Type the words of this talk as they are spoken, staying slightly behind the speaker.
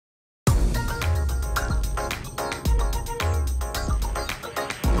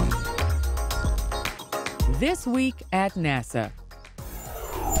This week at NASA.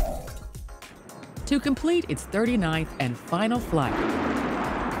 To complete its 39th and final flight.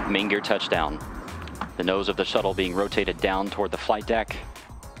 Main gear touchdown. The nose of the shuttle being rotated down toward the flight deck.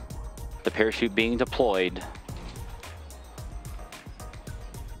 The parachute being deployed.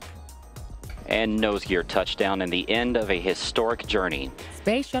 And nose gear touchdown and the end of a historic journey.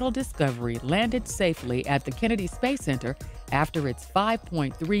 Space Shuttle Discovery landed safely at the Kennedy Space Center after its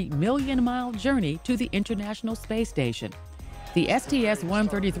 5.3 million-mile journey to the International Space Station. The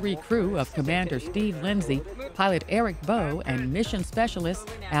STS-133 crew of Commander Steve Lindsay, pilot Eric Bowe, and mission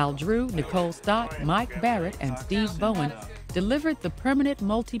specialists Al Drew, Nicole Stott, Mike Barrett, and Steve Bowen delivered the permanent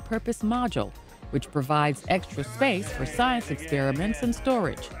multi-purpose module, which provides extra space for science experiments and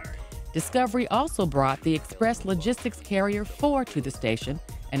storage. Discovery also brought the Express Logistics Carrier 4 to the station,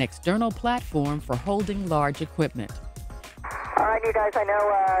 an external platform for holding large equipment. All right, you guys, I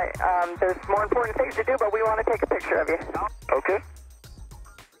know there's more important things to do, but we want to take a picture of you. Okay.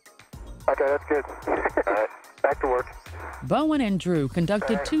 Okay, that's good. All right, back to work. Bowen and Drew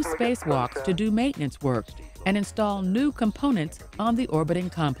conducted 2 spacewalks to do maintenance work and install new components on the orbiting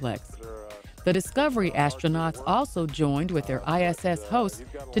complex. The Discovery astronauts also joined with their ISS hosts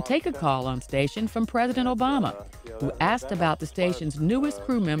to take a call on station from President Obama, who asked about the station's newest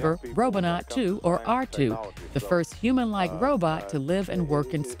crew member, Robonaut 2, or R2, the first human-like robot to live and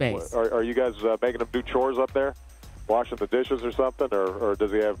work in space. Are you guys making him do chores up there? Washing the dishes or something? Or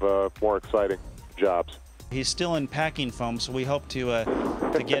does he have more exciting jobs? He's still in packing foam, so we hope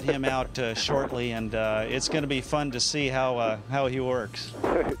to get him out shortly, and it's going to be fun to see how he works.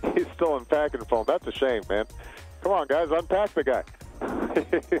 He's still in packing foam. That's a shame, man. Come on, guys, unpack the guy.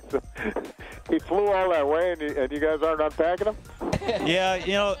 He flew all that way, and you guys aren't unpacking him? Yeah,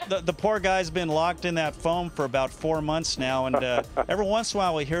 you know, the poor guy's been locked in that foam for about 4 months now, and every once in a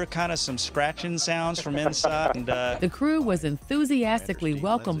while we hear kind of some scratching sounds from inside. And the crew was enthusiastically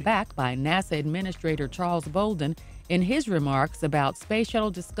welcomed back by NASA Administrator Charles Bolden in his remarks about Space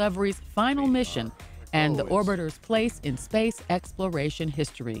Shuttle Discovery's final mission and the orbiter's place in space exploration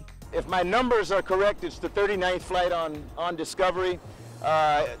history. If my numbers are correct, it's the 39th flight on Discovery.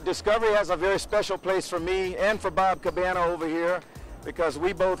 Discovery has a very special place for me and for Bob Cabana over here, because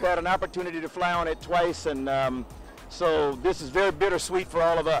we both had an opportunity to fly on it twice, and so this is very bittersweet for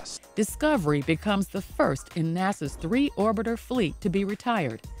all of us. Discovery becomes the first in NASA's 3-orbiter fleet to be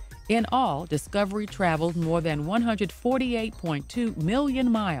retired. In all, Discovery traveled more than 148.2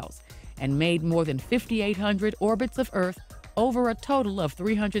 million miles and made more than 5,800 orbits of Earth over a total of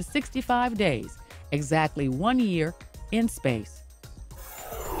 365 days, exactly 1 year in space.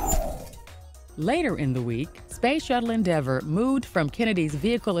 Later in the week, Space Shuttle Endeavour moved from Kennedy's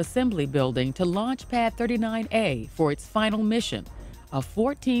Vehicle Assembly Building to Launch Pad 39A for its final mission, a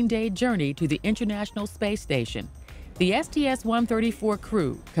 14-day journey to the International Space Station. The STS-134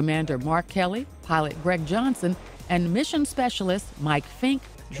 crew, Commander Mark Kelly, pilot Greg Johnson, and mission specialists Mike Fink,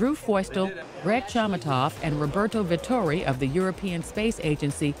 Drew Feustel, Greg Chomutov, and Roberto Vittori of the European Space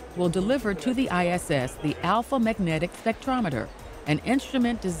Agency will deliver to the ISS the Alpha Magnetic Spectrometer, an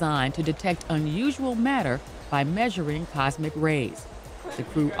instrument designed to detect unusual matter by measuring cosmic rays. The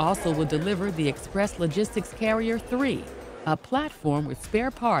crew also will deliver the Express Logistics Carrier 3, a platform with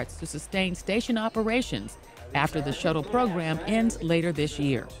spare parts to sustain station operations after the shuttle program ends later this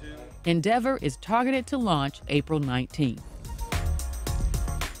year. Endeavour is targeted to launch April 19th.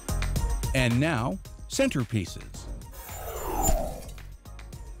 And now, centerpieces.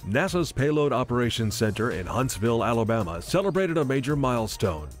 NASA's Payload Operations Center in Huntsville, Alabama celebrated a major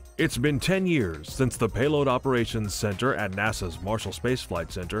milestone. It's been 10 years since the Payload Operations Center at NASA's Marshall Space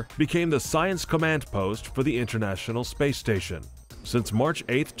Flight Center became the Science Command Post for the International Space Station. Since March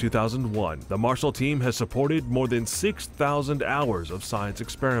 8, 2001, the Marshall team has supported more than 6,000 hours of science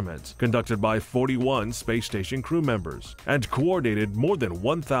experiments conducted by 41 space station crew members and coordinated more than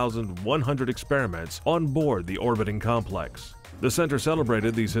 1,100 experiments on board the orbiting complex. The center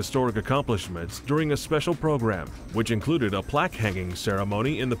celebrated these historic accomplishments during a special program, which included a plaque-hanging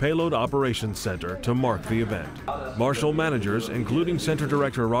ceremony in the Payload Operations Center to mark the event. Marshall managers, including Center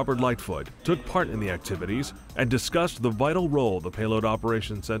Director Robert Lightfoot, took part in the activities and discussed the vital role the Payload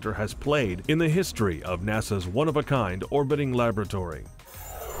Operations Center has played in the history of NASA's one-of-a-kind orbiting laboratory.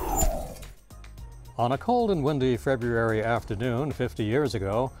 On a cold and windy February afternoon 50 years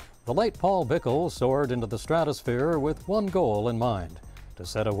ago, the late Paul Bickle soared into the stratosphere with one goal in mind: to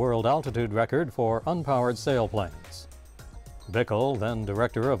set a world altitude record for unpowered sailplanes. Bickle, then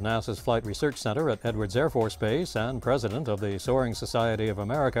director of NASA's Flight Research Center at Edwards Air Force Base and president of the Soaring Society of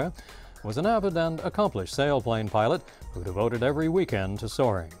America, was an avid and accomplished sailplane pilot who devoted every weekend to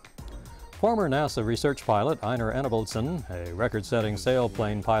soaring. Former NASA research pilot Einar Enevoldsen, a record-setting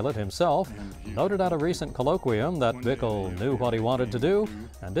sailplane pilot himself, noted at a recent colloquium that Bickel knew what he wanted to do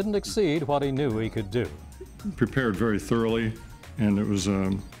and didn't exceed what he knew he could do. Prepared very thoroughly, and it was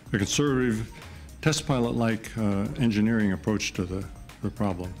a conservative, test pilot-like engineering approach to the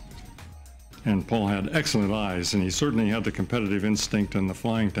problem. And Paul had excellent eyes, and he certainly had the competitive instinct and the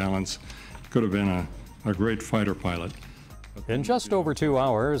flying talents. Could have been a great fighter pilot. In just over 2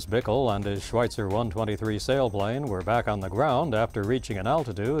 hours, Bickel and his Schweitzer 123 sailplane were back on the ground after reaching an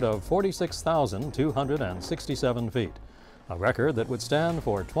altitude of 46,267 feet, a record that would stand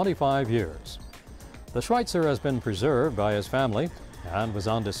for 25 years. The Schweitzer has been preserved by his family and was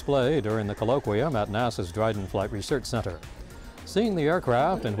on display during the colloquium at NASA's Dryden Flight Research Center. Seeing the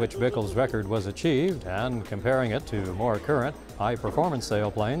aircraft in which Bickel's record was achieved and comparing it to more current, high-performance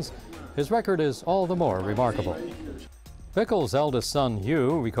sailplanes, his record is all the more remarkable. Bickel's eldest son,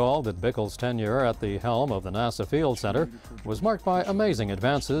 Hugh, recalled that Bickel's tenure at the helm of the NASA Field Center was marked by amazing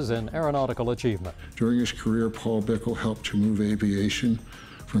advances in aeronautical achievement. During his career, Paul Bickel helped to move aviation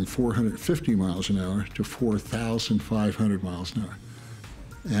from 450 miles an hour to 4,500 miles an hour,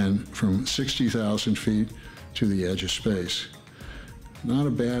 and from 60,000 feet to the edge of space. Not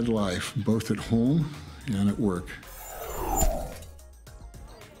a bad life, both at home and at work.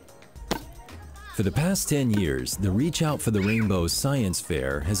 For the past 10 years, the Reach Out for the Rainbow Science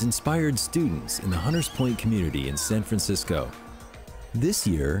Fair has inspired students in the Hunters Point community in San Francisco. This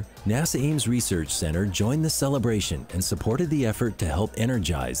year, NASA Ames Research Center joined the celebration and supported the effort to help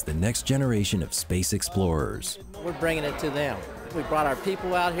energize the next generation of space explorers. We're bringing it to them. We brought our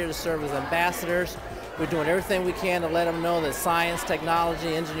people out here to serve as ambassadors. We're doing everything we can to let them know that science,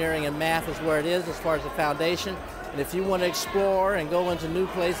 technology, engineering, and math is where it is as far as the foundation. And if you want to explore and go into new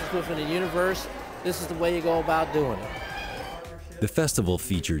places within the universe, this is the way you go about doing it. The festival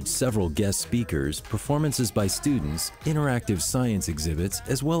featured several guest speakers, performances by students, interactive science exhibits,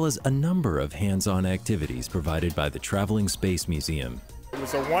 as well as a number of hands-on activities provided by the Traveling Space Museum. It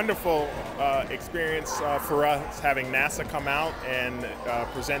was a wonderful experience for us having NASA come out and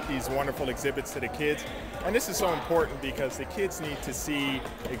present these wonderful exhibits to the kids. And this is so important because the kids need to see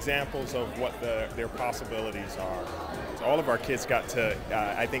examples of what their possibilities are. So all of our kids got to,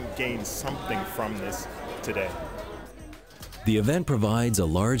 I think, gain something from this today. The event provides a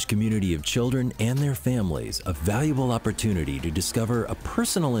large community of children and their families a valuable opportunity to discover a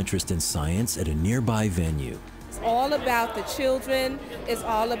personal interest in science at a nearby venue. It's all about the children, it's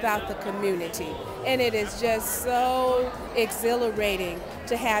all about the community, and it is just so exhilarating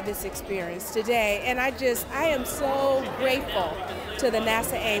to have this experience today. And I am so grateful to the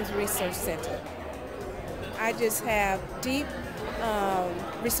NASA Ames Research Center. I just have deep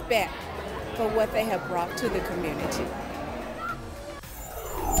respect for what they have brought to the community.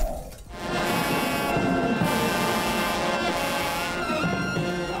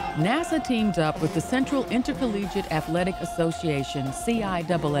 NASA teamed up with the Central Intercollegiate Athletic Association,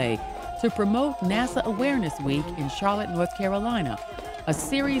 CIAA, to promote NASA Awareness Week in Charlotte, North Carolina, a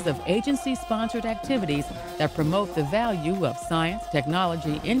series of agency-sponsored activities that promote the value of science,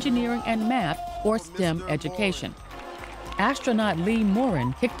 technology, engineering, and math, or STEM education. Astronaut Lee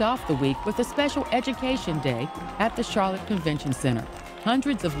Morin kicked off the week with a special education day at the Charlotte Convention Center.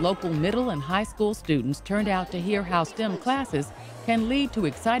 Hundreds of local middle and high school students turned out to hear how STEM classes can lead to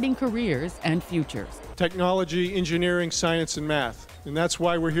exciting careers and futures. Technology, engineering, science, and math. And that's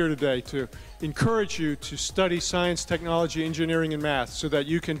why we're here today, to encourage you to study science, technology, engineering, and math so that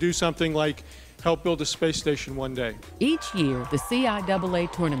you can do something like help build a space station one day. Each year, the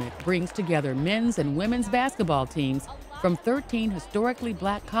CIAA tournament brings together men's and women's basketball teams from 13 historically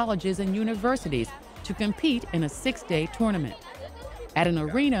black colleges and universities to compete in a 6-day tournament. At an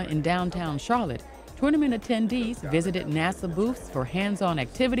arena in downtown Charlotte, tournament attendees visited NASA booths for hands-on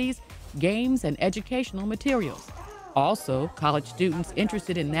activities, games, and educational materials. Also, college students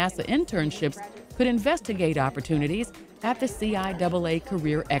interested in NASA internships could investigate opportunities at the CIAA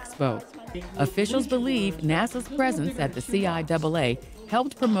Career Expo. Officials believe NASA's presence at the CIAA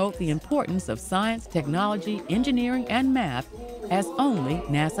helped promote the importance of science, technology, engineering, and math as only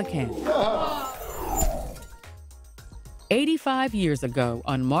NASA can. 85 years ago,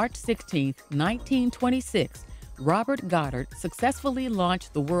 on March 16, 1926, Robert Goddard successfully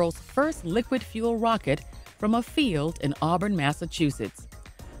launched the world's first liquid fuel rocket from a field in Auburn, Massachusetts.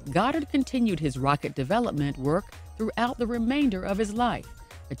 Goddard continued his rocket development work throughout the remainder of his life,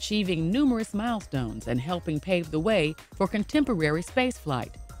 achieving numerous milestones and helping pave the way for contemporary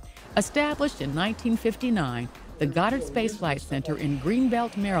spaceflight. Established in 1959, the Goddard Space Flight Center in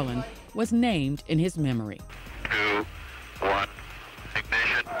Greenbelt, Maryland, was named in his memory. 2, 1,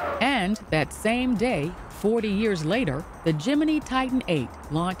 ignition. And And that same day, 40 years later, the Gemini Titan 8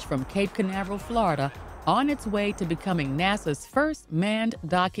 launched from Cape Canaveral, Florida, on its way to becoming NASA's first manned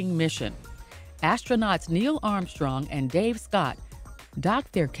docking mission. Astronauts Neil Armstrong and Dave Scott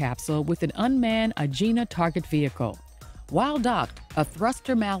docked their capsule with an unmanned Agena target vehicle. While docked, a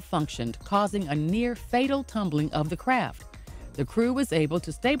thruster malfunctioned, causing a near-fatal tumbling of the craft. The crew was able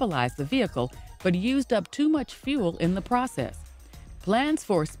to stabilize the vehicle, but used up too much fuel in the process. Plans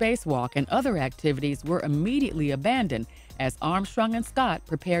for a spacewalk and other activities were immediately abandoned as Armstrong and Scott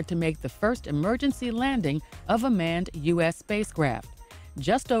prepared to make the first emergency landing of a manned U.S. spacecraft.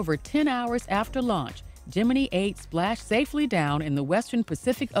 Just over 10 hours after launch, Gemini 8 splashed safely down in the western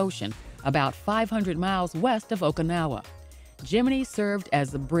Pacific Ocean, about 500 miles west of Okinawa. Gemini served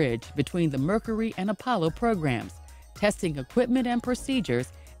as a bridge between the Mercury and Apollo programs, testing equipment and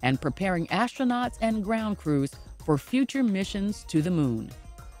procedures and preparing astronauts and ground crews for future missions to the moon.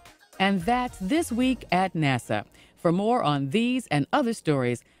 And that's This Week at NASA. For more on these and other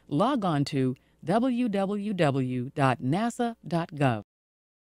stories, log on to www.nasa.gov.